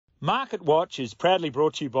Market Watch is proudly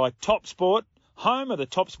brought to you by Top Sport, home of the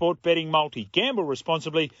Top Sport betting multi. Gamble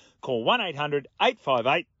responsibly. Call 1-800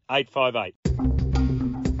 858 858.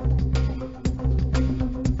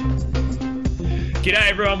 G'day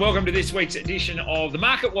everyone, welcome to this week's edition of the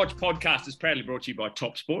Market Watch podcast. It's proudly brought to you by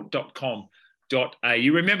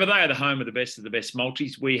topsport.com.au. Remember, they are the home of the best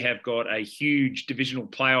multis. We have got a huge divisional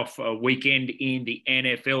playoff weekend in the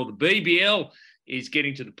NFL. The BBL is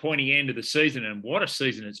getting to the pointy end of the season, and what a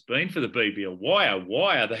season it's been for the BBL.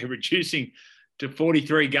 Why are they reducing to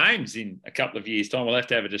 43 games in a couple of years' time? We'll have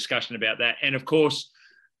to have a discussion about that. And of course,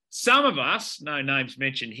 some of us, no names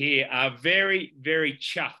mentioned here, are very, very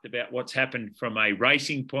chuffed about what's happened from a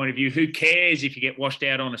racing point of view. Who cares if you get washed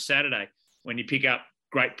out on a Saturday when you pick up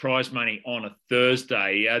great prize money on a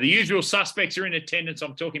Thursday? The usual suspects are in attendance.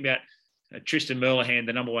 I'm talking about Tristan Merlehan,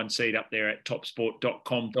 the number one seed up there at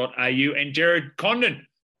topsport.com.au, and Jared Condon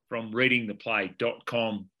from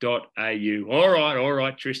readingtheplay.com.au. All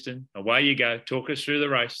right, Tristan, away you go. Talk us through the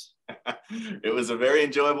race. It was a very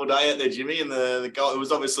enjoyable day out there, Jimmy, and the goal. It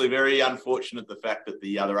was obviously very unfortunate the fact that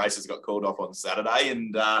the other races got called off on Saturday,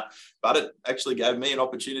 and but it actually gave me an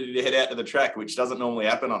opportunity to head out to the track, which doesn't normally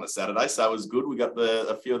happen on a Saturday. So it was good. We got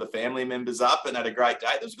a few of the family members up and had a great day.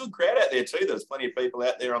 There was a good crowd out there too. There was plenty of people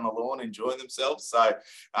out there on the lawn enjoying themselves. So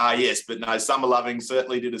yes, but no, Summer Loving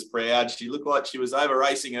certainly did us proud. She looked like she was over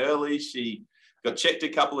racing early. She got checked a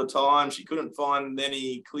couple of times. She couldn't find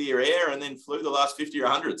any clear air and then flew the last 50 or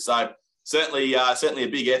 100. So certainly a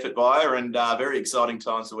big effort by her, and very exciting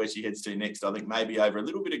times for where she heads to next. I think maybe over a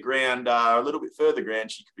little bit of ground, a little bit further ground,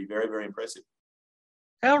 she could be very, very impressive.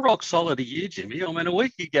 How rock solid are you, Jimmy? I mean, a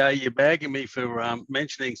week ago you're bagging me for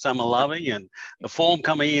mentioning Summer Loving and the form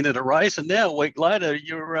coming in at a race, and now a week later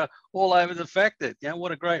you're all over the fact that, you know,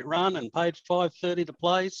 what a great run and paid $5.30 to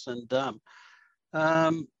place, and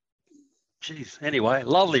anyway,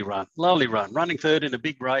 lovely run. Running third in a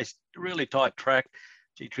big race, really tight track.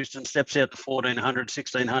 Gee, Tristan steps out to 1,400,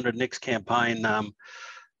 1,600 next campaign.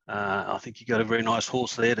 I think you got a very nice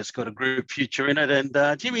horse there that's got a group future in it. And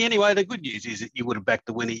Jimmy, anyway, the good news is that you would have backed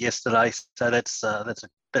the winner yesterday, so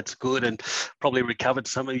that's good, and probably recovered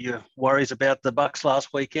some of your worries about the Bucks last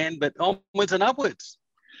weekend. But onwards and upwards.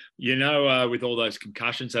 You know, with all those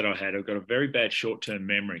concussions that I had, I've got a very bad short-term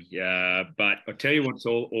memory. But I'll tell you what's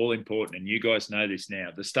all important, and you guys know this now,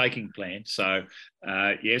 the staking plan. So,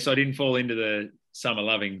 yes, I didn't fall into the Summer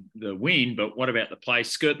Loving the win, but what about the place?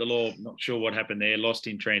 Skirt the Law, not sure what happened there, lost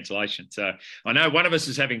in translation. So I know one of us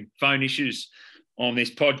is having phone issues on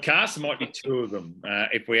this podcast. There might be two of them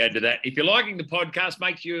if we add to that. If you're liking the podcast,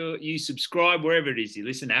 make sure you subscribe wherever it is you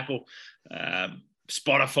listen, Apple,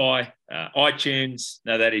 Spotify, iTunes.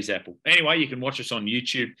 No, that is Apple. Anyway, you can watch us on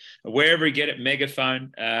YouTube, wherever you get it,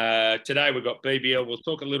 Megaphone. Today we've got BBL. We'll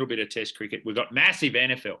talk a little bit of Test cricket. We've got massive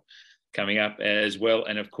NFL coming up as well.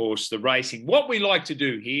 And, of course, the racing. What we like to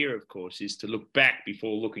do here, of course, is to look back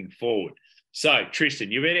before looking forward. So,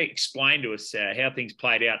 Tristan, you better explain to us how things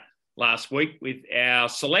played out last week with our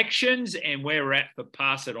selections and where we're at for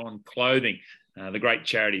Pass It On Clothing, the great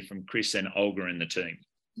charity from Chris and Olga and the team.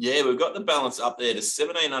 Yeah, we've got the balance up there to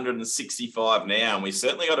 1,765 now, and we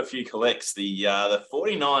certainly got a few collects. The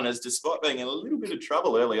 49ers, despite being in a little bit of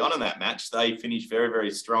trouble early on in that match, they finished very,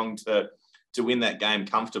 very strong to win that game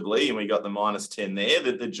comfortably, and we got the -10 there.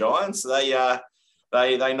 The Giants, they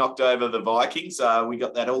knocked over the Vikings. We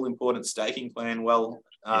got that all-important staking plan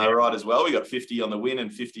right as well. We got 50 on the win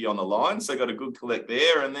and 50 on the line, so got a good collect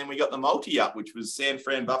there. And then we got the multi up, which was San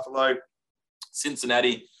Fran, Buffalo,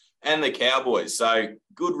 Cincinnati, and the Cowboys. So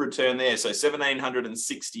good return there. So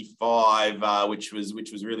 1,765, which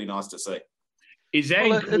was really nice to see. Is that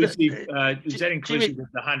inclusive? Is that inclusive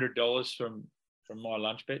of the $100 from my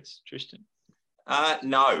lunch bets, Tristan?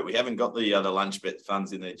 No, we haven't got the lunch bet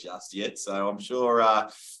funds in there just yet. So I'm sure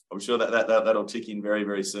that'll tick in very,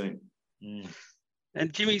 very soon. Mm.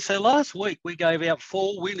 And Jimmy, so last week we gave out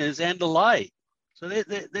 4 winners and a lay. So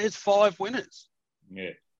there's 5 winners.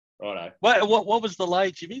 Yeah, righto. Wait, what was the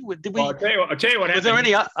lay, Jimmy? Did we? I'll tell you what happened. Was there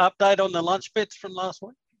any update on the lunch bets from last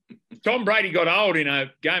week? Tom Brady got old in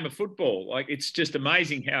a game of football. Like, it's just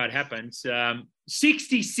amazing how it happens.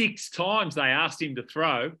 66 times they asked him to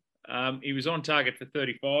throw. He was on target for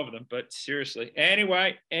 35 of them, but seriously.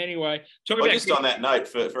 Anyway. Just on that note,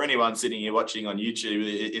 for anyone sitting here watching on YouTube,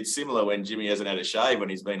 it's similar when Jimmy hasn't had a shave when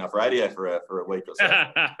he's been off radio for a week or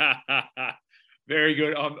so. Very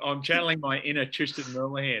good. I'm channeling my inner Tristan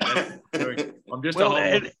Merlehan. I'm just a whole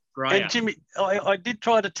And Jimmy, I did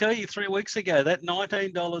try to tell you 3 weeks ago that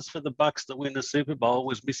 $19 for the Bucks to win the Super Bowl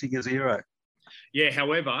was missing a zero. Yeah,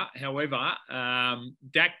 however,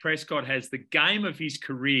 Dak Prescott has the game of his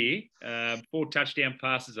career, 4 touchdown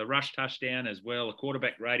passes, a rush touchdown as well, a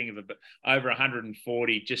quarterback rating of over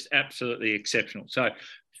 140, just absolutely exceptional. So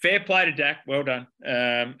fair play to Dak, well done.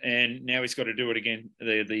 And now he's got to do it again,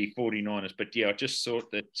 the 49ers. But yeah, I just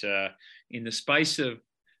thought that in the space of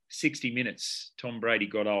 60 minutes, Tom Brady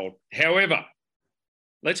got old. However,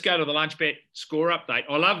 let's go to the lunch bet score update.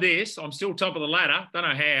 I love this. I'm still top of the ladder. Don't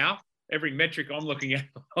know how. Every metric I'm looking at,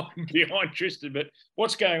 I'm behind Tristan. But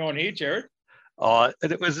what's going on here, Jared? Oh,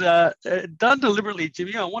 and it was done deliberately,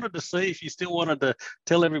 Jimmy. I wanted to see if you still wanted to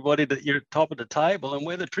tell everybody that you're top of the table and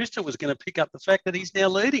whether Tristan was going to pick up the fact that he's now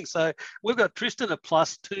leading. So we've got Tristan at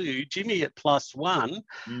 +2, Jimmy at +1.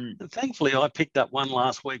 And thankfully, I picked up one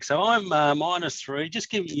last week. So I'm -3, just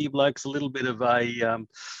giving you blokes a little bit of a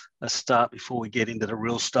start before we get into the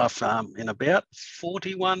real stuff in about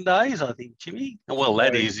 41 days, I think, Jimmy. Well,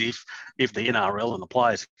 that is if the NRL and the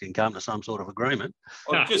players can come to some sort of agreement.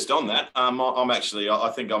 Well, just on that,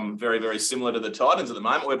 I think I'm very, very similar to the Titans at the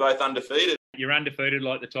moment. We're both undefeated. You're undefeated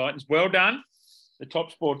like the Titans. Well done, the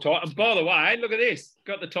Top Sport Titans. By the way, look at this.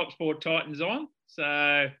 Got the Top Sport Titans on. So,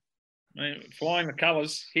 I mean, flying the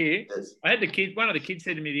colours here. Yes. I had one of the kids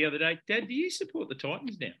said to me the other day, Dad, do you support the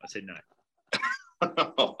Titans now? I said, no.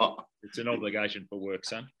 It's an obligation for work,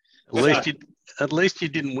 son. At least you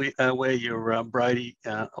didn't wear your Brady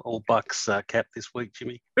All Bucks cap this week,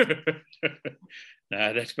 Jimmy.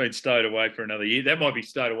 No, that's been stowed away for another year. That might be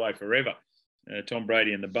stowed away forever. Tom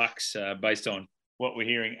Brady and the Bucks, based on what we're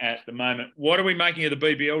hearing at the moment. What are we making of the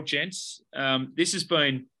BBL, gents? This has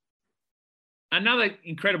been another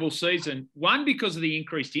incredible season. One, because of the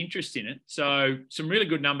increased interest in it. So some really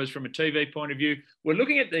good numbers from a TV point of view. We're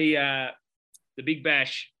looking at the Big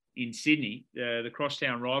Bash in Sydney, the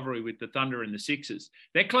crosstown rivalry with the Thunder and the Sixers.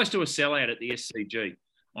 They're close to a sellout at the SCG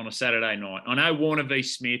on a Saturday night. I know Warner v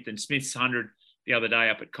Smith and Smith's 100 the other day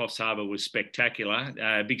up at Coffs Harbour was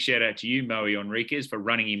spectacular. Big shout out to you, Moe Enriquez, for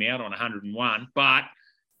running him out on 101. But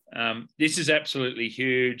this is absolutely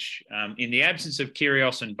huge. In the absence of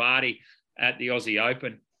Kyrgios and Barty at the Aussie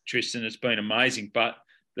Open, Tristan, it's been amazing. But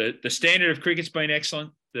the standard of cricket's been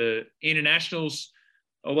excellent. The internationals,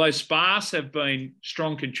 although sparse, have been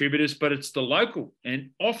strong contributors, but it's the local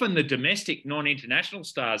and often the domestic non-international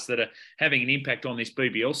stars that are having an impact on this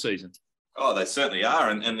BBL season. Oh, they certainly are.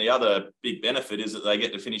 And the other big benefit is that they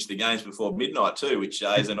get to finish the games before midnight too, which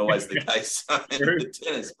isn't always the case in the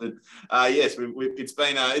tennis. But yes,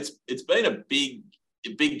 it's been a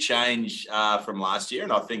big change from last year.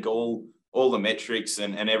 And I think all the metrics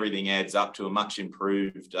and everything adds up to a much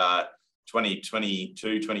improved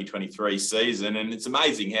 2022-2023 season. And it's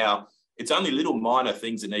amazing how it's only little minor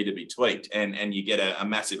things that need to be tweaked and you get a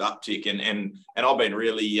massive uptick. And I've been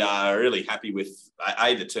really happy with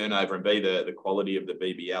A, the turnover, and B, the quality of the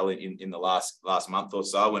BBL in the last month or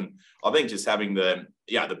so. And I think just having the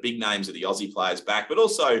big names of the Aussie players back, but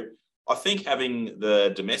also I think having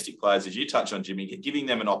the domestic players, as you touch on, Jimmy, giving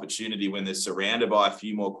them an opportunity when they're surrounded by a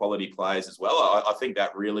few more quality players as well. I think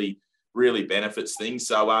that really benefits things.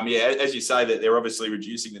 So, as you say, that they're obviously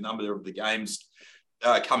reducing the number of the games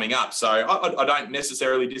coming up. So I don't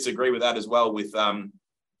necessarily disagree with that as well. With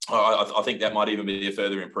I think that might even be a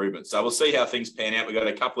further improvement. So we'll see how things pan out. We've got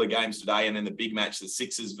a couple of games today and then the big match, the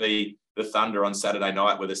Sixers v the Thunder on Saturday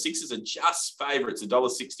night, where the Sixers are just favourites,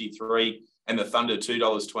 $1.63 and the Thunder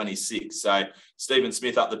 $2.26. So Stephen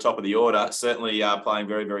Smith up the top of the order, certainly playing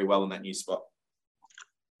very, very well in that new spot.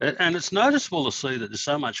 And it's noticeable to see that there's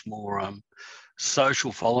so much more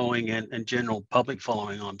social following and general public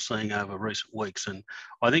following I'm seeing over recent weeks. And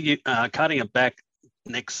I think cutting it back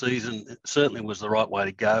next season certainly was the right way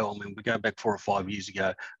to go. I mean, we go back 4 or 5 years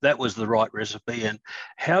ago, that was the right recipe. And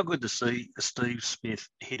how good to see Steve Smith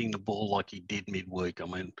hitting the ball like he did midweek. I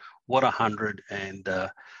mean, what 100, and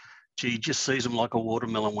he just sees him like a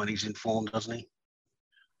watermelon when he's in form, doesn't he?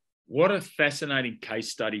 What a fascinating case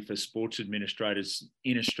study for sports administrators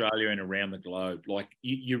in Australia and around the globe. Like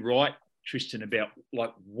you're right, Tristan, about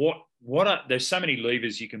like there's so many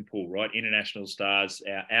levers you can pull, right? International stars,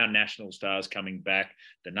 our national stars coming back,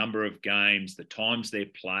 the number of games, the times they're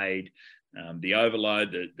played, the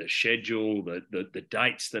overload, the schedule, the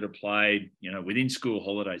dates that are played, within school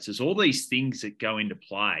holidays. There's all these things that go into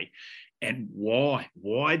play. And why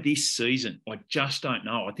this season? I just don't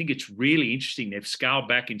know. I think it's really interesting. They've scaled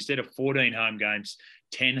back, instead of 14 home games,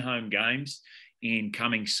 10 home games in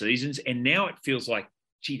coming seasons. And now it feels like,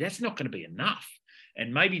 gee, that's not going to be enough.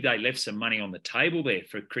 And maybe they left some money on the table there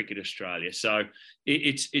for Cricket Australia. So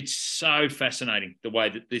it's so fascinating the way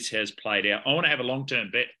that this has played out. I want to have a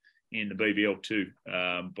long-term bet in the BBL too,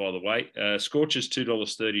 by the way. Scorchers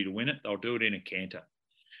 $2.30 to win it. They'll do it in a canter.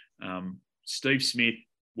 Steve Smith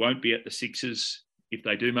won't be at the Sixers if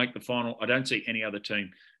they do make the final. I don't see any other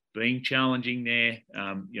team being challenging there.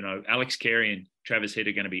 Alex Carey and Travis Head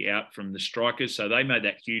are going to be out from the Strikers, so they made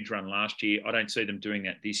that huge run last year. I don't see them doing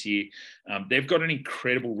that this year. They've got an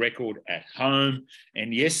incredible record at home,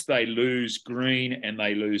 and yes, they lose Green and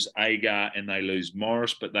they lose Agar and they lose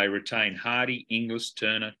Morris, but they retain Hardy, Inglis,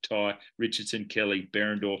 Turner, Ty, Richardson, Kelly,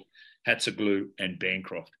 Berendorf, Hatzoglu, and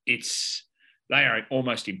Bancroft. They are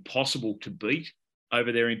almost impossible to beat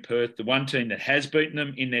over there in Perth. The one team that has beaten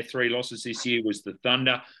them in their 3 losses this year was the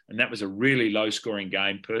Thunder, and that was a really low-scoring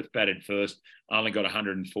game. Perth batted first, only got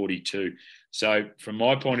 142. So from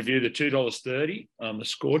my point of view, the $2.30 on the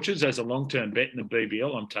Scorchers as a long-term bet in the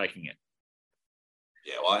BBL, I'm taking it.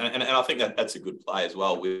 Yeah, well, and I think that's a good play as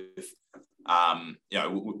well with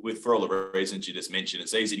for all the reasons you just mentioned.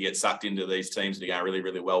 It's easy to get sucked into these teams that are going really,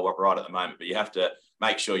 really well right at the moment, but you have to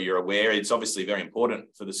make sure you're aware. It's obviously very important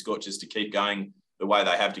for the Scorchers to keep going the way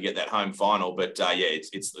they have to get that home final. But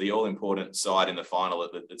it's the all-important side in the final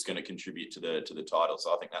that's going to contribute to the title.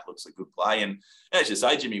 So I think that looks a good play. And as you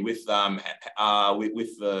say, Jimmy, are we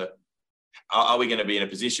going to be in a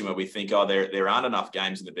position where we think, there aren't enough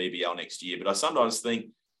games in the BBL next year? But I sometimes think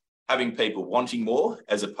having people wanting more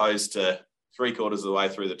as opposed to 3/4 of the way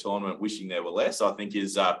through the tournament wishing there were less, I think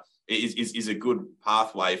is a good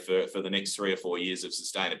pathway for the next 3 or 4 years of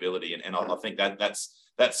sustainability. And I think that's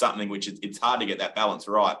something which it's hard to get that balance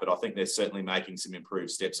right, but I think they're certainly making some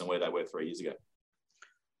improved steps on where they were 3 years ago.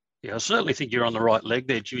 Yeah, I certainly think you're on the right leg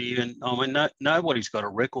there, Jimmy. And I mean, nobody's got a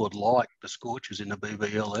record like the Scorchers in the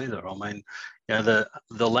BBL either. I mean, the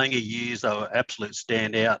Langer years, they were absolute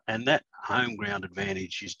standout, and that home ground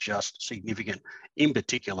advantage is just significant, in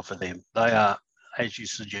particular for them. They are, as you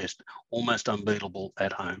suggest, almost unbeatable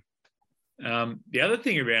at home. The other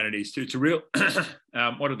thing around it is too, it's a real,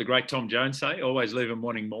 what did the great Tom Jones say? Always leave them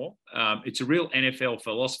wanting more. It's a real NFL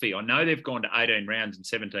philosophy. I know they've gone to 18 rounds and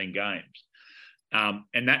 17 games.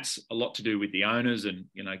 And that's a lot to do with the owners and,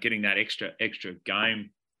 getting that extra game,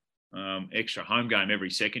 extra home game every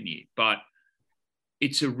second year. But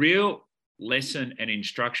it's a real lesson and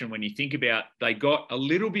instruction when you think about they got a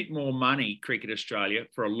little bit more money, Cricket Australia,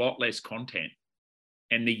 for a lot less content.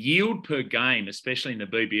 And the yield per game, especially in the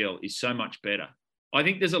BBL, is so much better. I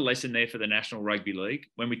think there's a lesson there for the National Rugby League.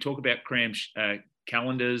 When we talk about cram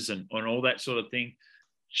calendars and all that sort of thing,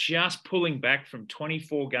 just pulling back from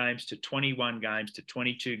 24 games to 21 games to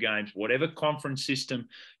 22 games, whatever conference system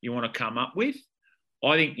you want to come up with,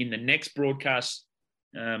 I think in the next broadcast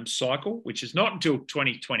cycle, which is not until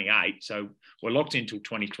 2028, so we're locked into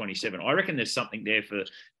 2027, I reckon there's something there for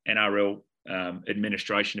NRL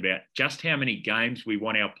administration about just how many games we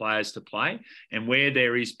want our players to play and where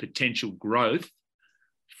there is potential growth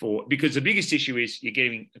because the biggest issue is you're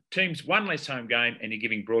giving teams one less home game and you're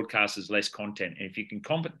giving broadcasters less content. And if you can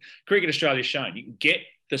Cricket Australia's shown you can get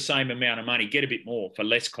the same amount of money, get a bit more for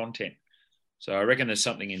less content. So I reckon there's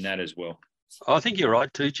something in that as well. I think you're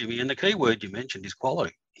right too, Jimmy. And the key word you mentioned is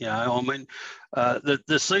quality.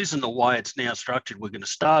 The season, the way it's now structured, we're going to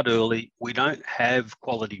start early. We don't have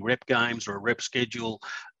quality rep games or a rep schedule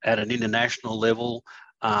at an international level.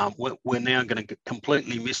 We're now going to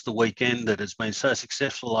completely miss the weekend that has been so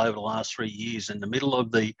successful over the last 3 years in the middle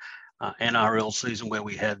of the NRL season where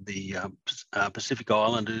we had the Pacific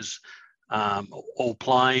Islanders all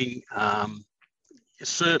playing.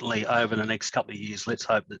 Certainly over the next couple of years, let's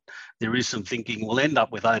hope that there is some thinking. We'll end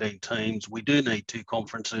up with 18 teams. We do need 2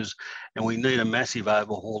 conferences, and we need a massive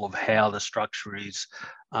overhaul of how the structure is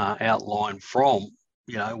outlined from,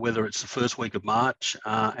 whether it's the first week of March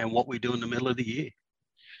and what we do in the middle of the year.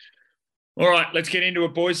 All right, let's get into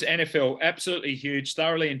it, boys. NFL, absolutely huge.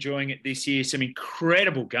 Thoroughly enjoying it this year. Some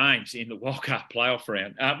incredible games in the wildcard playoff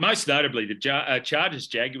round. Most notably, the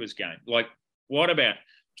Chargers-Jaguars game. What about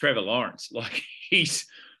Trevor Lawrence? He's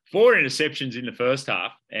 4 interceptions in the first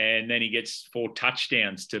half, and then he gets 4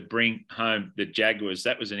 touchdowns to bring home the Jaguars.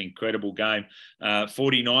 That was an incredible game.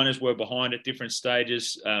 49ers were behind at different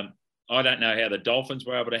stages. I don't know how the Dolphins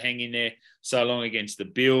were able to hang in there so long against the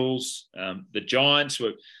Bills. The Giants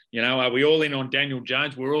were, are we all in on Daniel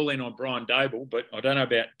Jones? We're all in on Brian Daboll, but I don't know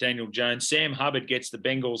about Daniel Jones. Sam Hubbard gets the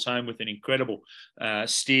Bengals home with an incredible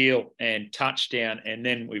steal and touchdown. And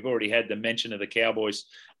then we've already had the mention of the Cowboys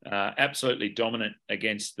absolutely dominant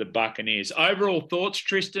against the Buccaneers. Overall thoughts,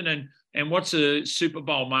 Tristan, and what's the Super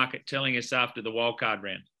Bowl market telling us after the wildcard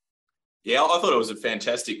round? Yeah, I thought it was a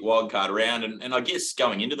fantastic wildcard round. And I guess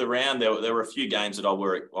going into the round, there were a few games that I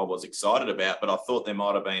was excited about, but I thought there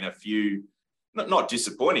might have been a few not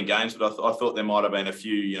disappointing games, but I thought there might have been a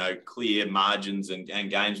few, clear margins and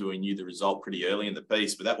games where we knew the result pretty early in the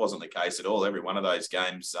piece, but that wasn't the case at all. Every one of those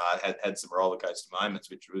games had some roller coaster moments,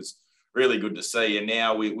 which was really good to see. And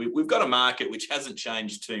now we've got a market which hasn't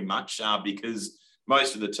changed too much because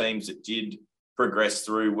most of the teams that did progress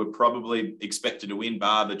through were probably expected to win,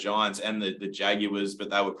 bar the Giants and the Jaguars, but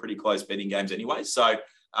they were pretty close betting games anyway. So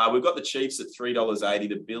we've got the Chiefs at $3.80,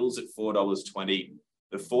 the Bills at $4.20.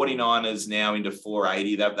 The 49ers now into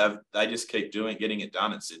 $4.80. They just keep getting it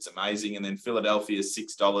done. It's amazing. And then Philadelphia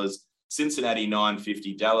 $6, Cincinnati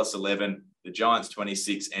 $9.50, Dallas $11, the Giants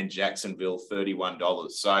 $26, and Jacksonville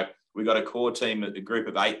 $31. So we've got a core team, a group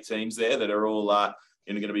of 8 teams there that are all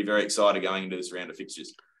going to be very excited going into this round of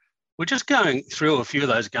fixtures. We're just going through a few of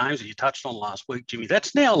those games that you touched on last week, Jimmy.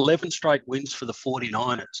 That's now 11 straight wins for the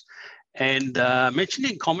 49ers. And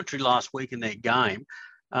mentioned in commentary last week in their game,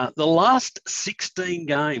 the last 16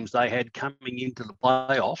 games they had coming into the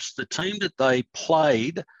playoffs, the team that they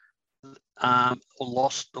played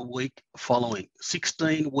lost the week following,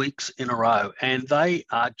 16 weeks in a row. And they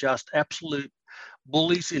are just absolute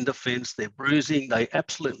bullies in defence. They're bruising. They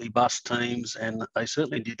absolutely bust teams, and they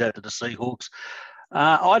certainly did that to the Seahawks.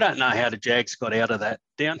 I don't know how the Jags got out of that,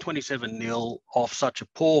 down 27-0 off such a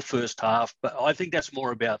poor first half, but I think that's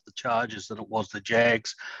more about the Chargers than it was the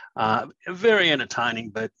Jags. Very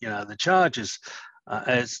entertaining, but, the Chargers, how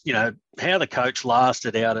the coach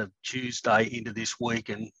lasted out of Tuesday into this week,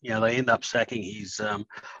 and, they end up sacking his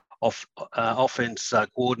offense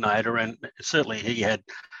coordinator, and certainly he had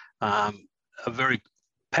a very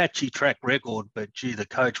patchy track record, but gee, the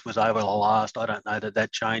coach was able to last. I don't know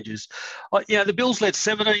that changes. The Bills led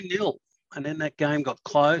 17-0, and then that game got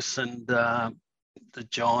close, and the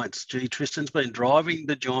Giants, Tristan's been driving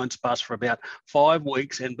the Giants bus for about 5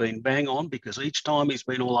 weeks and been bang on, because each time he's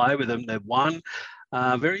been all over them, they've won.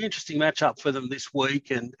 Very interesting matchup for them this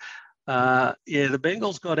week, and the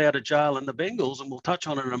Bengals got out of jail, and the Bengals, and we'll touch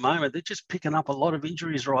on it in a moment, they're just picking up a lot of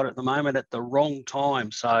injuries right at the moment at the wrong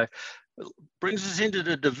time. So brings us into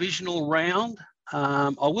the divisional round.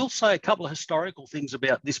 I will say a couple of historical things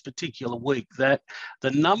about this particular week, that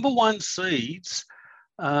the number 1 seeds,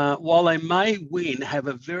 while they may win, have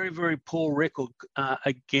a very, very poor record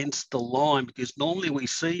against the line, because normally we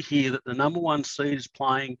see here that the number 1 seed is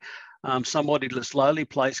playing somebody that's lowly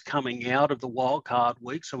placed coming out of the wild card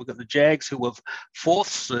week. So we've got the Jags, who are 4th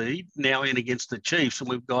seed, now in against the Chiefs, and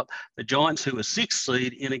we've got the Giants, who are 6th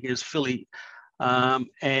seed, in against Philly.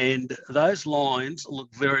 And those lines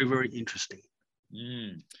look very, very interesting.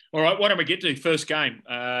 All right, why don't we get to the first game?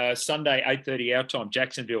 Sunday, 8:30 our time,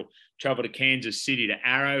 Jacksonville travel to Kansas City to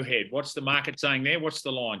Arrowhead. What's the market saying there? What's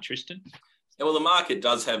the line, Tristan? Yeah, well, the market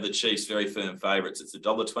does have the Chiefs very firm favourites. It's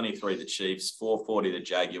 $1.23 the Chiefs, $4.40 the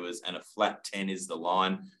Jaguars, and a flat 10 is the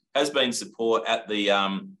line. Has been support at the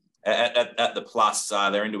at the plus.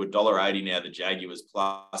 They're into $1.80 now, the Jaguars,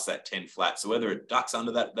 plus that 10 flat. So whether it ducks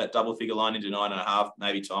under that double figure line into 9.5,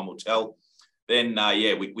 maybe time will tell. Then,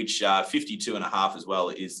 which 52.5 as well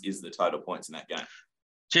is the total points in that game.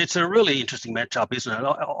 It's a really interesting matchup, isn't it?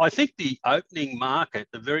 I think the opening market,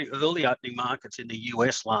 the very early opening markets in the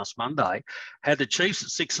US last Monday, had the Chiefs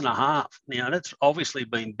at 6.5. Now, that's obviously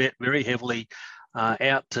been bet very heavily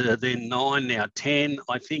out to then 9, now 10.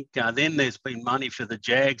 I think then there's been money for the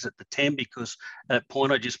Jags at the 10, because that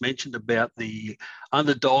point I just mentioned about the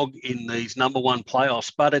underdog in these number 1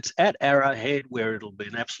 playoffs. But it's at Arrowhead, where it'll be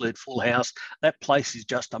an absolute full house. That place is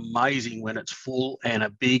just amazing when it's full, and a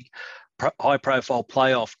big high-profile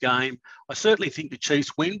playoff game. I certainly think the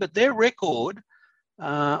Chiefs win, but their record,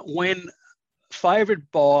 when favoured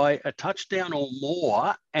by a touchdown or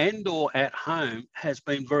more and or at home, has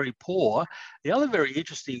been very poor. The other very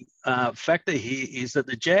interesting factor here is that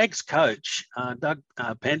the Jags coach, Doug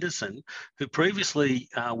Penderson, who previously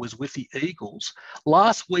was with the Eagles,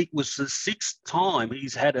 last week was the 6th time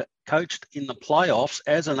he's had coached in the playoffs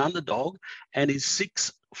as an underdog, and is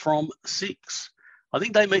 6 from 6. I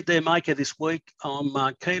think they meet their maker this week.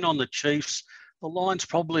 I'm keen on the Chiefs. The line's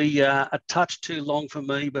probably a touch too long for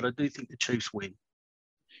me, but I do think the Chiefs win.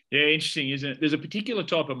 Yeah, interesting, isn't it? There's a particular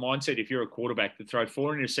type of mindset if you're a quarterback to throw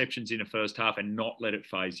 4 interceptions in the first half and not let it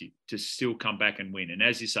phase you, to still come back and win. And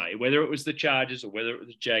as you say, whether it was the Chargers or whether it was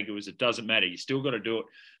the Jaguars, it doesn't matter. You still got to do it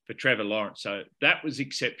for Trevor Lawrence. So that was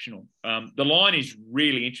exceptional. The line is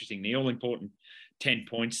really interesting. The all-important 10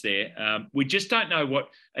 points there. We just don't know what,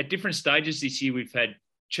 at different stages this year, we've had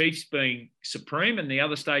Chiefs being supreme, and the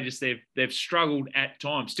other stages they've struggled at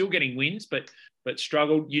times, still getting wins, but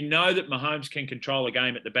struggled. You know that Mahomes can control a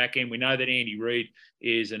game at the back end. We know that Andy Reid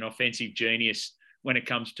is an offensive genius when it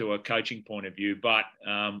comes to a coaching point of view, but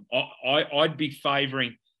I'd be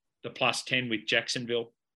favouring the +10 with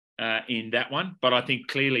Jacksonville in that one, but I think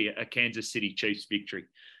clearly a Kansas City Chiefs victory.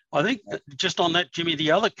 I think just on that, Jimmy,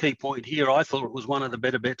 the other key point here, I thought it was one of the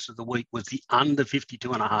better bets of the week, was the under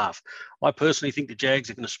 52.5. I personally think the Jags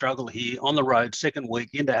are going to struggle here on the road, second week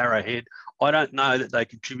into Arrowhead. I don't know that they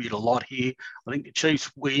contribute a lot here. I think the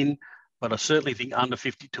Chiefs win, but I certainly think under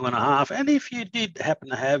 52.5. And if you did happen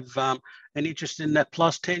to have an interest in that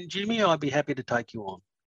 +10, Jimmy, I'd be happy to take you on.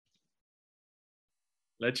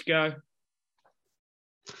 Let's go.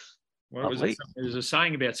 What was it? There's a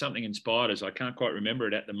saying about something in spiders. I can't quite remember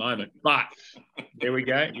it at the moment, but there we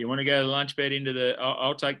go. You want to go to lunch bet into the?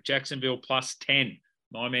 I'll take Jacksonville +10.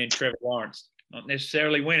 My man Trevor Lawrence, not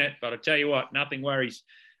necessarily win it, but I tell you what, nothing worries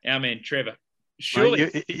our man Trevor.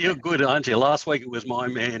 Surely, mate, you're good, aren't you? Last week it was my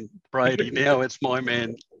man Brady. Now it's my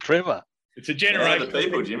man Trevor. It's a generational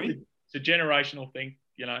people, Jimmy. It's a generational thing,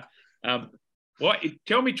 you know. What?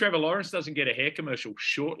 Tell me, Trevor Lawrence doesn't get a hair commercial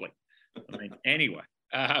shortly. I mean, anyway.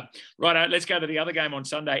 Right, let's go to the other game on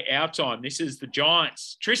Sunday, our time. This is the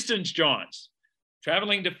Giants, Tristan's Giants,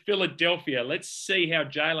 traveling to Philadelphia. Let's see how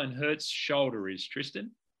Jalen Hurts' shoulder is,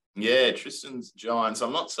 Tristan. Yeah, Tristan's Giants.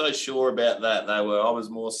 I'm not so sure about that. I was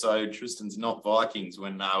more so Tristan's not Vikings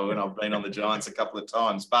when I've been on the Giants a couple of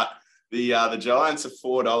times. But the Giants are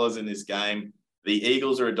 $4 in this game. The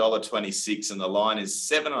Eagles are $1.26, and the line is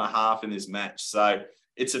 7.5 in this match. So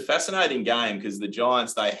it's a fascinating game because the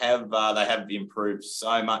Giants, they have improved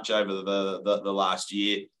so much over the last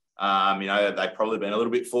year. They've probably been a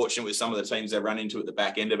little bit fortunate with some of the teams they've run into at the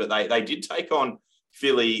back end of it. They did take on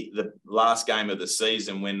Philly the last game of the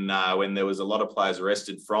season when there was a lot of players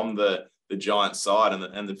arrested from the Giants side,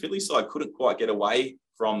 and the Philly side couldn't quite get away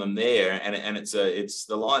from them there. And it's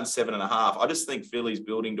the line 7.5. I just think Philly's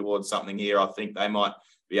building towards something here. I think they might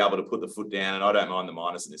be able to put the foot down, and I don't mind the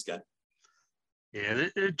minus in this game. Yeah,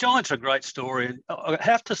 the Giants are a great story. And I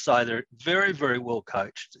have to say they're very, very well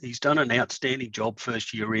coached. He's done an outstanding job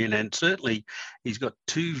first year in, and certainly he's got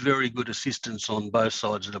two very good assistants on both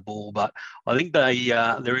sides of the ball. But I think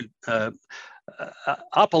they're in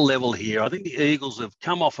upper level here. I think the Eagles have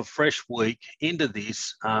come off a fresh week into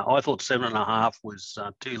this. I thought 7.5 was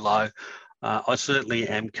too low. I certainly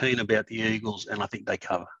am keen about the Eagles, and I think they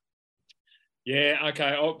cover. Yeah,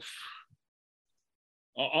 okay.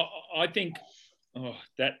 I think...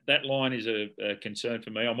 that line is a concern for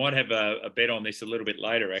me. I might have a bet on this a little bit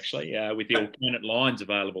later, actually, with the alternate lines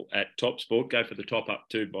available at Top Sport. Go for the top up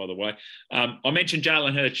too, by the way. I mentioned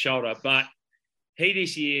Jalen Hurts' shoulder, but he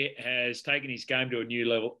this year has taken his game to a new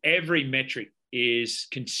level. Every metric is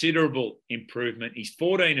considerable improvement. He's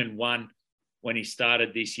 14-1 when he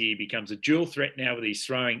started this year. He becomes a dual threat now with his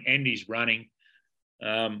throwing and his running.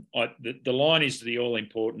 The line is the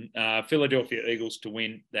all-important. Philadelphia Eagles to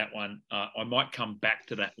win that one. I might come back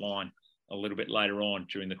to that line a little bit later on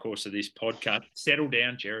during the course of this podcast. Settle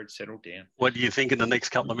down, Jared. Settle down. What do you think in the next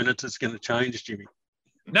couple of minutes it's going to change, Jimmy?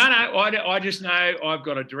 No. I just know I've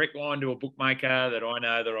got a direct line to a bookmaker that I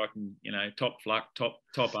know that I can,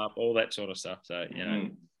 top up, all that sort of stuff. So,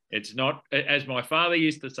 It's not, as my father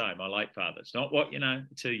used to say, my late father, it's not what you know,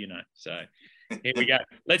 it's who you know. So here we go.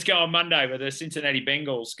 Let's go on Monday where the Cincinnati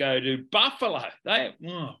Bengals go to Buffalo.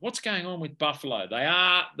 What's going on with Buffalo? They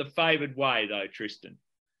are the favoured way, though, Tristan.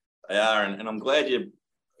 They are, and I'm glad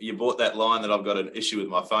you bought that line that I've got an issue with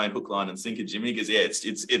my phone, hook, line, and sinker, Jimmy. Because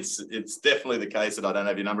it's definitely the case that I don't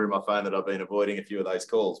have your number in my phone, that I've been avoiding a few of those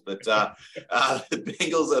calls. But the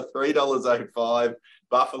Bengals are $3.05,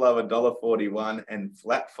 Buffalo $1.41, and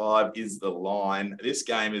flat 5 is the line. This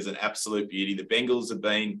game is an absolute beauty. The Bengals have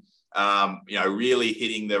been really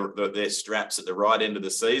hitting their straps at the right end of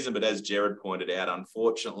the season. But as Jared pointed out,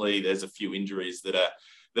 unfortunately, there's a few injuries that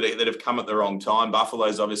have come at the wrong time.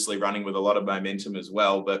 Buffalo's obviously running with a lot of momentum as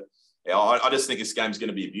well. But I just think this game's going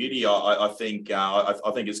to be a beauty. I think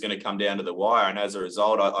it's going to come down to the wire. And as a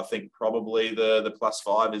result, I think probably the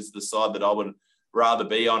 +5 is the side that I would rather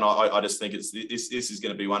be on. I just think this is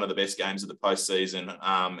going to be one of the best games of the postseason.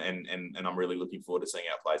 And I'm really looking forward to seeing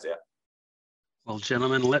how it plays out. Well,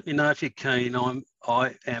 gentlemen, let me know if you're keen.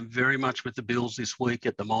 I am very much with the Bills this week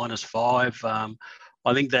at the -5.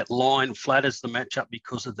 I think that line flatters the matchup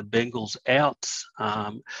because of the Bengals' outs.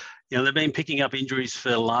 They've been picking up injuries for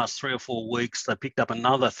the last 3 or 4 weeks. They picked up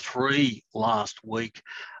another 3 last week.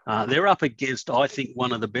 They're up against, I think,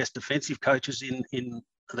 one of the best defensive coaches in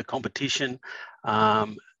the competition.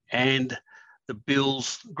 And the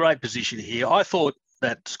Bills, great position here. I thought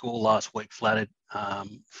that score last week flattered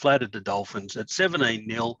the Dolphins at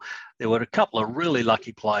 17-0. There were a couple of really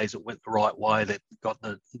lucky plays that went the right way that got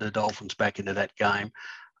the Dolphins back into that game.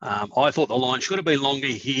 I thought the line should have been longer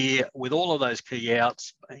here with all of those key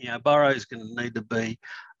outs. Burrow's going to need to be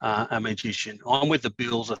a magician. I'm with the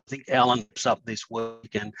Bills. I think Allen's up this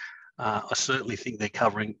week, and I certainly think they're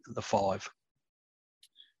covering the 5.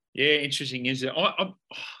 Yeah, interesting, isn't it?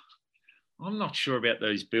 I'm not sure about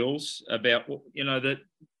those Bills, about, that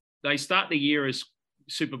they start the year as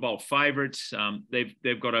Super Bowl favourites.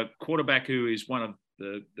 They've got a quarterback who is one of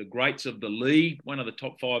the greats of the league, one of the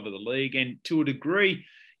top 5 of the league. And to a degree,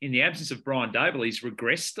 in the absence of Brian Daboll, he's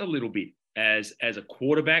regressed a little bit as a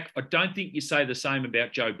quarterback. I don't think you say the same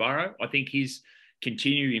about Joe Burrow. I think his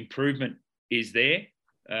continued improvement is there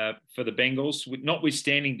for the Bengals,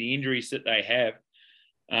 notwithstanding the injuries that they have.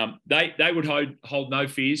 They would hold no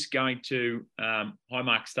fears going to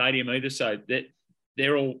Highmark Stadium either, so that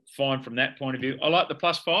they're all fine from that point of view. I like the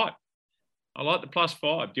 +5.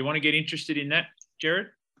 Do you want to get interested in that, Jared?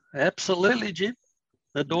 Absolutely, Jim.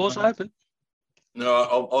 The door's open.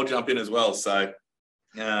 No, I'll jump in as well. So,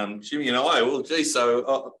 Jimmy and I, we're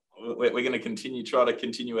going to try to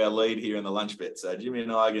continue our lead here in the lunch bet. So Jimmy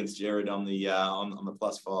and I against Jared on the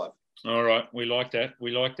 +5. All right, we like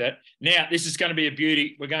that. Now, this is going to be a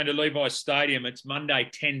beauty. We're going to Levi's Stadium. It's Monday,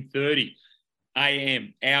 10:30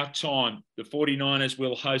 a.m. our time. The 49ers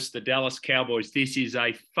will host the Dallas Cowboys. This is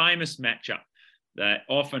a famous matchup that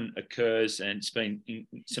often occurs, and it's been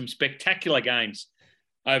some spectacular games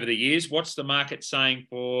over the years. What's the market saying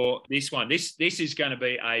for this one? This is going to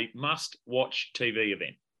be a must-watch TV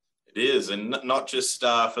event. It is, and not just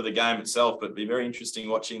for the game itself, but be very interesting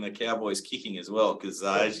watching the Cowboys kicking as well, because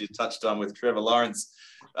as you touched on with Trevor Lawrence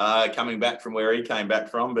coming back from where he came back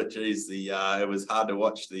from, but geez, it was hard to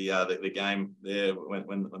watch the game there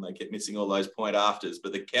when they kept missing all those point afters.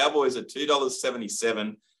 But the Cowboys are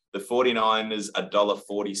 $2.77, the 49ers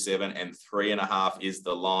 $1.47, and 3.5 is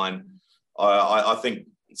the line. I think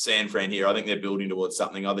San Fran here, I think they're building towards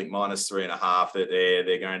something. I think -3.5, that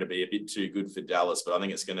they're going to be a bit too good for Dallas, but I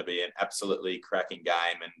think it's going to be an absolutely cracking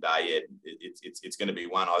game, and it's going to be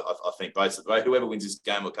one. I think whoever wins this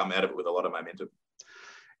game will come out of it with a lot of momentum.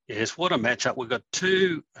 Yes, what a matchup. We've got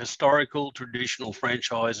 2 historical, traditional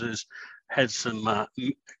franchises, had some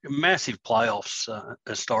massive playoffs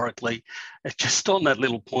historically. It's just on that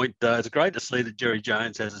little point, it's great to see that Jerry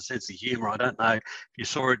Jones has a sense of humour. I don't know if you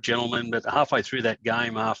saw it, gentlemen, but halfway through that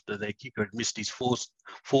game, after their kicker had missed his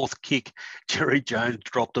fourth kick, Jerry Jones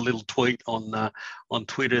dropped a little tweet on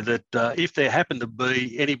Twitter that if there happened to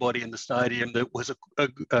be anybody in the stadium that was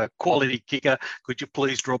a quality kicker, could you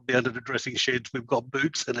please drop down to the dressing sheds? We've got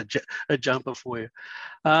boots and a jumper for you.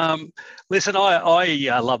 Listen,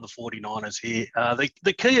 I love the 49ers here.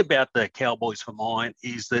 The key about the Cowboys for mine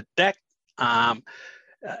is that Dak,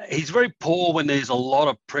 he's very poor when there's a lot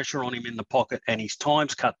of pressure on him in the pocket and his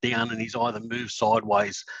time's cut down and he's either moved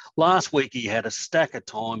sideways. Last week he had a stack of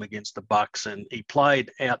time against the Bucks and he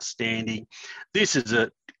played outstanding. This is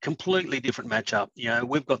a completely different matchup.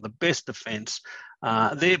 We've got the best defense.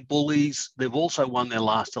 They're bullies. They've also won their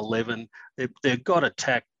last 11. They've got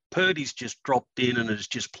attack. Purdy's just dropped in and is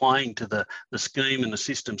just playing to the scheme and the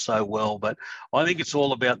system so well. But I think it's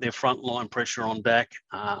all about their frontline pressure on Dak.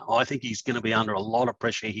 I think he's going to be under a lot of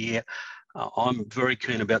pressure here. I'm very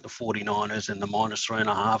keen about the 49ers, and the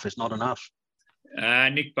 -3.5 is not enough.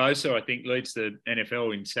 Nick Bosa, I think, leads the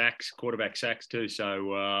NFL in sacks, quarterback sacks too.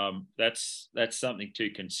 So that's something to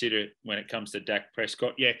consider when it comes to Dak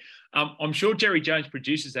Prescott. Yeah, I'm sure Jerry Jones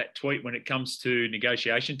produces that tweet when it comes to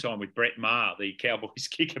negotiation time with Brett Maher, the Cowboys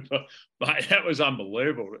kicker. But that was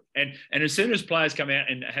unbelievable. And as soon as players come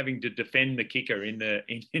out and having to defend the kicker in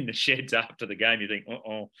the sheds after the game, you think,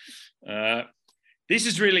 this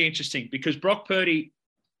is really interesting because Brock Purdy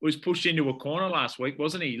was pushed into a corner last week,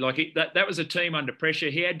 wasn't he? That was a team under pressure.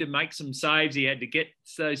 He had to make some saves. He had to get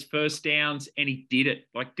those first downs, and he did it.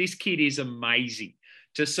 This kid is amazing.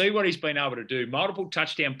 To see what he's been able to do, multiple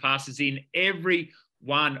touchdown passes in every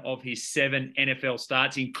one of his 7 NFL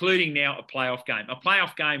starts, including now a playoff game. A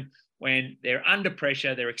playoff game when they're under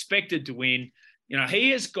pressure, they're expected to win. He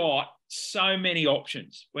has got so many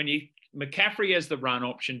options. McCaffrey has the run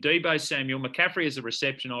option, Deebo Samuel, McCaffrey has a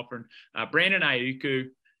reception option, Brandon Ayuku.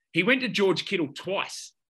 He went to George Kittle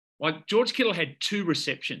twice. George Kittle had 2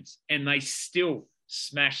 receptions and they still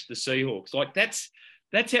smashed the Seahawks.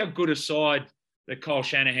 That's how good a side that Kyle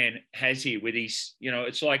Shanahan has here with his,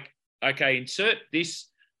 it's like, okay, insert this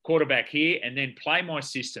quarterback here and then play my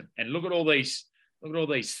system and look at all these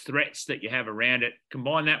threats that you have around it.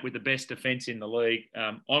 Combine that with the best defense in the league.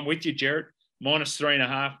 I'm with you, Jared.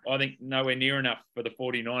 -3.5. I think nowhere near enough for the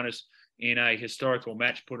 49ers in a historical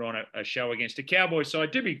match put on a show against a Cowboys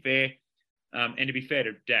side. To be fair, And to be fair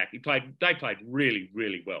to Dak, they played really,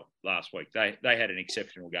 really well last week. They had an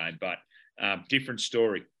exceptional game, but different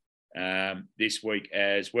story this week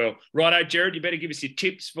as well. Righto, Jared, you better give us your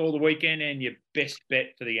tips for the weekend and your best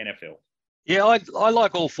bet for the NFL. Yeah, I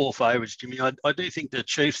like all four favourites, Jimmy. I do think the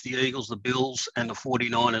Chiefs, the Eagles, the Bills and the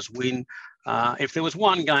 49ers win. If there was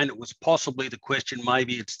one game that was possibly the question,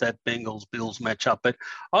 maybe it's that Bengals-Bills matchup. But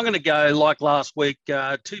I'm going to go like last week,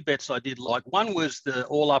 two bets I did like. One was the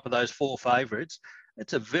all up of those four favourites.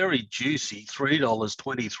 It's a very juicy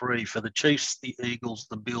 $3.23 for the Chiefs, the Eagles,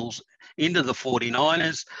 the Bills, into the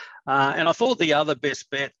 49ers. And I thought the other best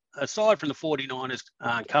bet, aside from the 49ers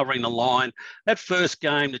covering the line, that first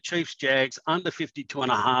game, the Chiefs-Jags, under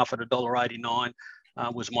 52.5 at $1.89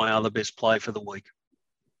 was my other best play for the week.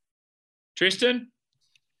 Tristan?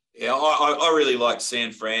 Yeah, I really liked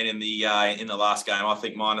San Fran in the last game. I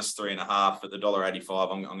think -3.5 at the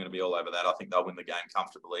 $1.85. I'm going to be all over that. I think they'll win the game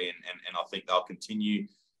comfortably, and I think they'll continue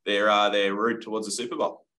their route towards the Super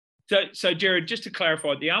Bowl. So Jared, just to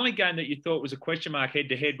clarify, the only game that you thought was a question mark head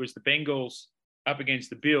to head was the Bengals up against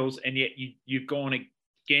the Bills, and yet you've gone the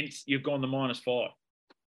 -5.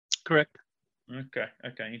 Correct.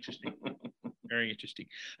 Okay, interesting. Very interesting.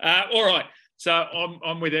 All right, so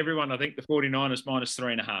I'm with everyone. I think the 49ers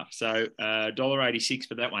 -3.5. So $1.86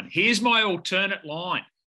 for that one. Here's my alternate line,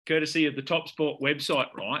 courtesy of the Top Sport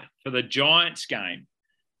website, right, for the Giants game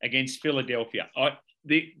against Philadelphia. I'll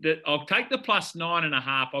take the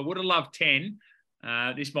 +9.5. I would have loved 10.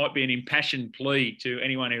 This might be an impassioned plea to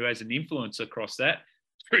anyone who has an influence across that.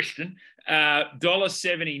 Christian,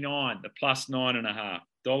 $1.79, the +9.5,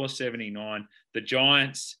 $1.79. The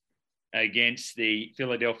Giants against the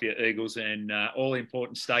Philadelphia Eagles, and all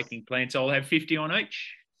important staking plans. I'll have 50 on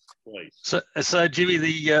each, please. So Jimmy,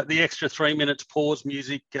 the extra 3 minutes pause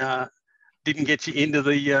music didn't get you into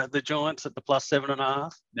the Giants at the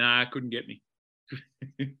 +7.5? Nah, couldn't get me.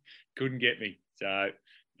 Couldn't get me. So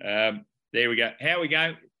there we go. How we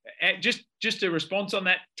go? Just a response on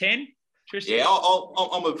that 10, Tristan? Yeah,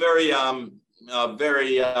 I'm a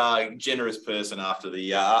very generous person after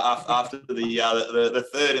the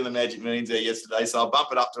third in the Magic Millions there yesterday. So I'll bump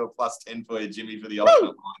it up to a +10 for you, Jimmy, for the ultimate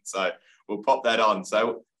line. So we'll pop that on.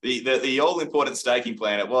 So the all important staking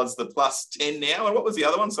plan, it was the +10 now. And what was the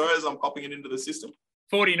other one? Sorry, as I'm popping it into the system.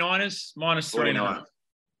 49ers -3.5.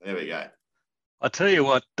 There we go. I tell you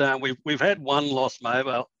what, we've had one loss,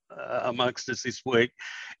 Mabel, amongst us this week.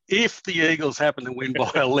 If the Eagles happen to win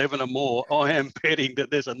by 11 or more, I am betting that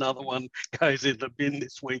there's another one goes in the bin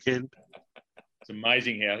this weekend. It's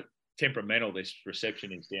amazing how temperamental this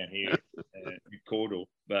reception is down here in Cawdor.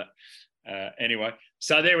 But anyway,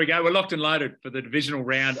 so there we go. We're locked and loaded for the divisional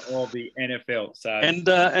round of the NFL. So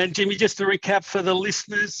and Jimmy, just to recap for the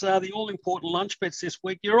listeners, the all-important lunch bets this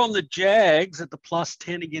week, you're on the Jags at the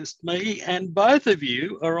 +10 against me, and both of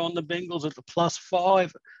you are on the Bengals at the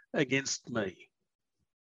 +5 against me.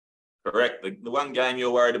 Correct. The one game you're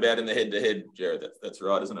worried about in the head-to-head, Jared. That's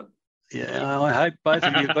right, isn't it? Yeah, I hope both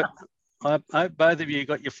of you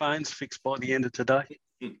got your phones fixed by the end of today.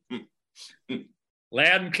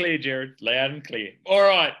 Loud and clear, Jared. Loud and clear. All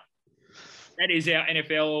right. That is our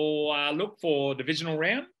NFL look for divisional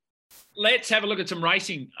round. Let's have a look at some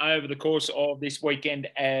racing over the course of this weekend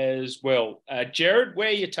as well. Jared, where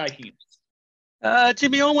are you taking it?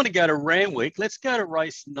 Jimmy, I want to go to Randwick. Let's go to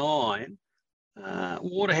race 9.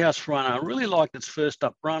 Waterhouse Runner. I really liked its first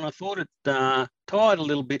up run. I thought it tied a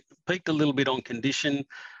little bit, peaked a little bit on condition.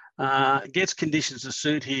 Gets conditions to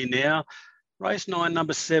suit here now. Race 9,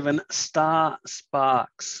 number 7, Star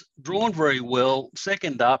Sparks. Drawn very well.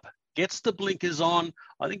 Second up. Gets the blinkers on.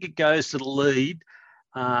 I think it goes to the lead.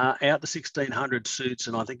 Out the 1600 suits,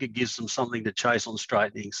 and I think it gives them something to chase on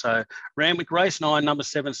straightening. So Randwick, race 9, number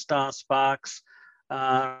 7, Star Sparks.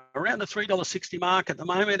 Around the $3.60 mark at the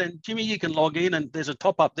moment. And Jimmy, you can log in and there's a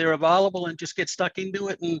top up there available and just get stuck into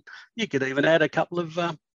it. And you could even add a couple of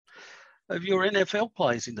your NFL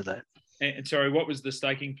plays into that. And sorry, what was the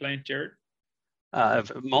staking plan, Jared?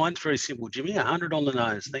 Mine's very simple, Jimmy. 100 on the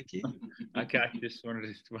nose. Thank you. Okay, just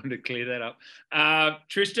wanted to clear that up.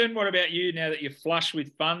 Tristan, what about you now that you're flush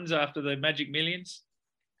with funds after the Magic Millions?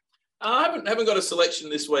 I haven't got a selection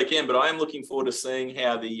this weekend, but I am looking forward to seeing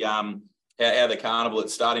how the carnival,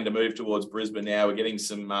 it's starting to move towards Brisbane now. We're getting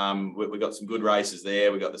some, we've got some good races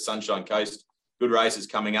there. We've got the Sunshine Coast, good races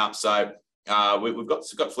coming up. So we've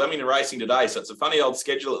got Flemington racing today. So it's a funny old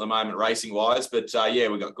schedule at the moment, racing wise. But yeah,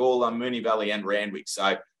 we've got Gorlum, Moonee Valley and Randwick.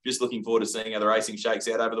 So just looking forward to seeing how the racing shakes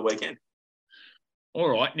out over the weekend. All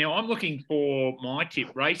right. Now I'm looking for my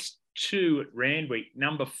tip. Race 2 at Randwick,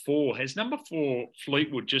 number 4. Has number 4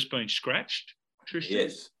 Fleetwood just been scratched, Tristan?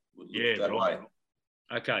 Yes. Yeah, that right. way.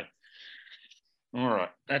 Okay. All right,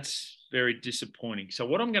 that's very disappointing. So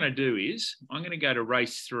what I'm going to do is I'm going to go to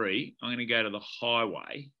race 3. I'm going to go to the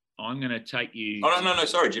highway. I'm going to take you. Oh, no.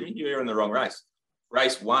 Sorry, Jimmy. You're in the wrong race.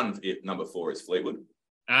 Race 1, number 4 is Fleetwood.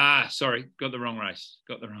 Sorry. Got the wrong race.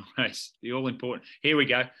 The all-important. Here we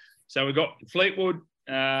go. So we've got Fleetwood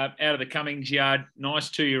out of the Cummings Yard. Nice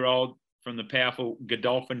 2-year-old from the powerful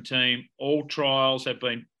Godolphin team. All trials have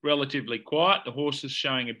been relatively quiet. The horse is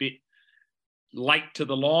showing a bit late to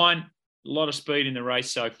the line. A lot of speed in the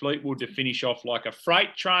race. So Fleetwood to finish off like a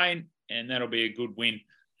freight train, and that'll be a good win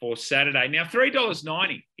for Saturday. Now,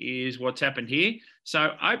 $3.90 is what's happened here.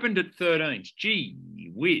 So opened at 13s. Gee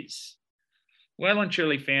whiz. Well and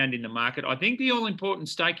truly found in the market. I think the all-important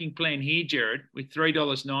staking plan here, Jared, with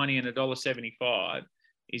 $3.90 and $1.75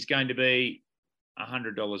 is going to be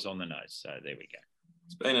 $100 on the nose. So there we go.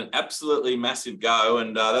 It's been an absolutely massive go,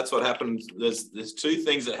 and that's what happens. There's 2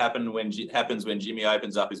 things that happen when Jimmy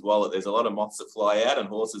opens up his wallet. There's a lot of moths that fly out, and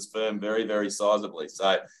horses firm very, very sizably.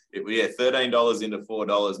 So $13 into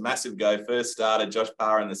 $4, massive go. First starter, Josh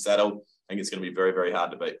Parr in the saddle. I think it's going to be very, very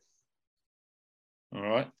hard to beat. All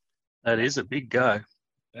right, That is a big go.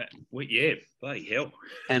 Yeah, bloody hell.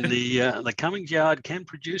 And the Cummings Yard can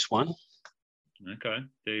produce one. Okay,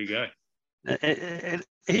 there you go. Here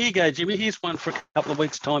you go, Jimmy. Here's one for a couple of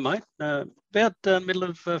weeks' time, mate. About middle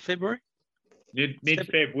of February.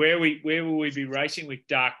 Mid-Feb. Where will we be racing with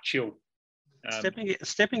Dark Chill?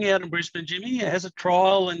 Stepping out in Brisbane, Jimmy. Has a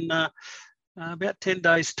trial in about 10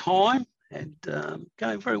 days' time, and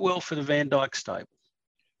going very well for the Van Dyke stable.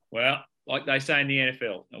 Well, like they say in the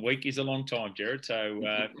NFL, a week is a long time, Jared. So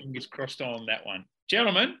fingers crossed on that one.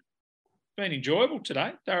 Gentlemen, it's been enjoyable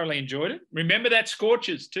today. Thoroughly enjoyed it. Remember that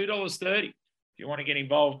Scorchers, $2.30. If you want to get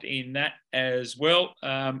involved in that as well.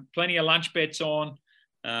 Plenty of lunch bets on.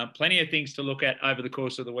 Plenty of things to look at over the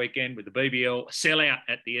course of the weekend with the BBL sellout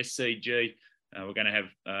at the SCG. We're going to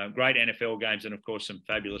have great NFL games and, of course, some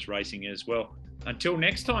fabulous racing as well. Until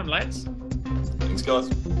next time, lads. Thanks, guys.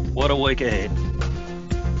 What a week ahead.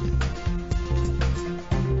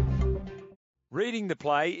 Reading the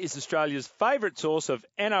Play is Australia's favourite source of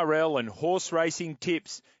NRL and horse racing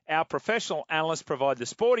tips. Our professional analysts provide the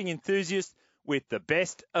sporting enthusiast with the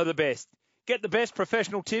best of the best. Get the best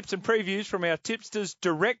professional tips and previews from our tipsters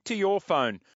direct to your phone.